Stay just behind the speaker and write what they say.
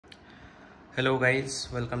Hello guys,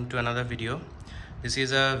 welcome to another video. This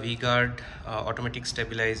is a V-Guard automatic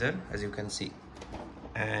stabilizer, as you can see,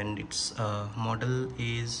 and its model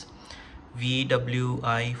is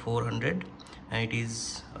VWI 400 and it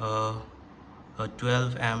is a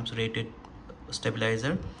 12 amps rated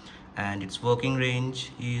stabilizer, and its working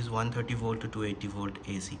range is 130 volt to 280 volt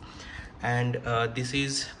AC, and this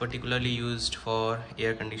is particularly used for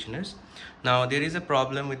air conditioners. Now there is a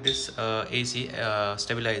problem with this AC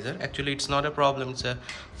stabilizer. Actually it's not a problem, it's a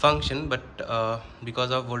function, but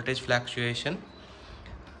because of voltage fluctuation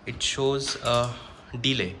it shows a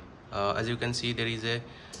delay. As you can see, there is a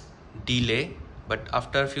delay, but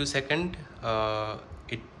after a few seconds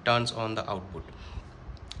it turns on the output.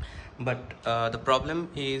 But the problem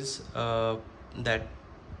is that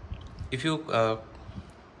if you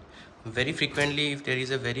very frequently, if there is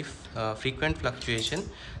a very frequent fluctuation,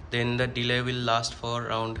 then the delay will last for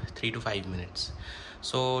around 3 to 5 minutes.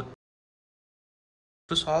 So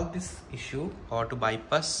to solve this issue or to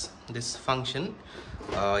bypass this function,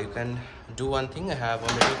 you can do one thing. I have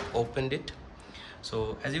already opened it.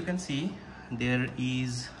 So as you can see, there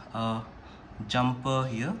is a jumper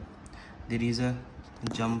here. There is a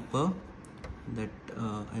jumper that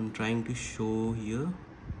I'm trying to show here.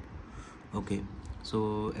 Okay,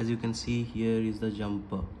 so as you can see, here is the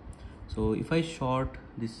jumper. So if I short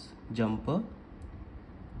this jumper,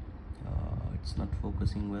 it's not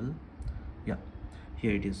focusing well. Yeah,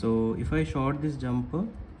 here it is. So if I short this jumper,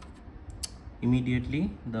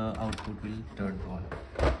 immediately the output will turn on.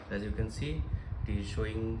 As you can see, it is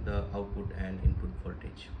showing the output and input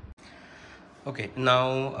voltage. Okay,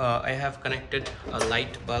 now I have connected a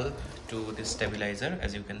light bulb to this stabilizer.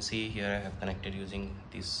 As you can see here, I have connected using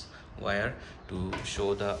this wire to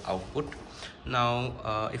show the output.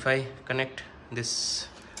 Now if I connect this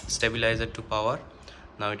stabilizer to power,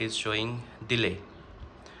 now it is showing delay.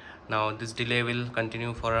 Now this delay will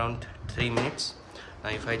continue for around 3 minutes.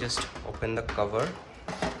 Now if I just open the cover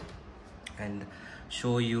and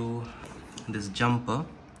show you this jumper,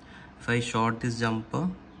 if I short this jumper,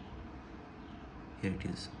 here it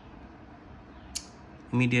is,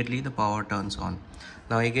 immediately the power turns on.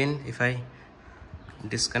 Now again, if I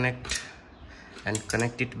disconnect and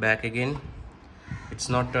connect it back again, it's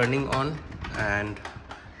not turning on, and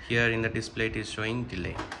here in the display it is showing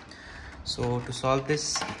delay. So to solve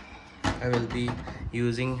this, I will be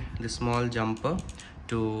using the small jumper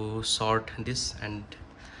to sort this, and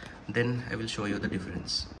then I will show you the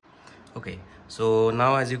difference. Okay, so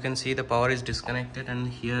now as you can see, the power is disconnected, and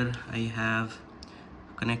here I have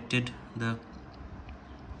connected the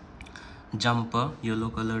jumper, yellow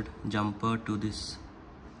colored jumper, to this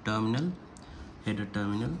terminal, header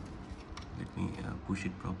terminal. Let me push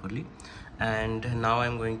it properly, and now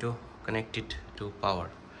I'm going to connect it to power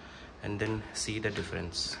and then see the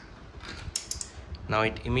difference. Now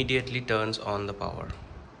it immediately turns on the power.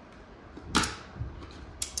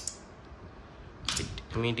 It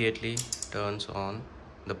immediately turns on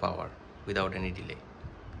the power without any delay.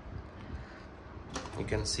 You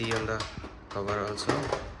can see on the cover also,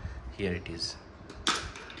 here it is.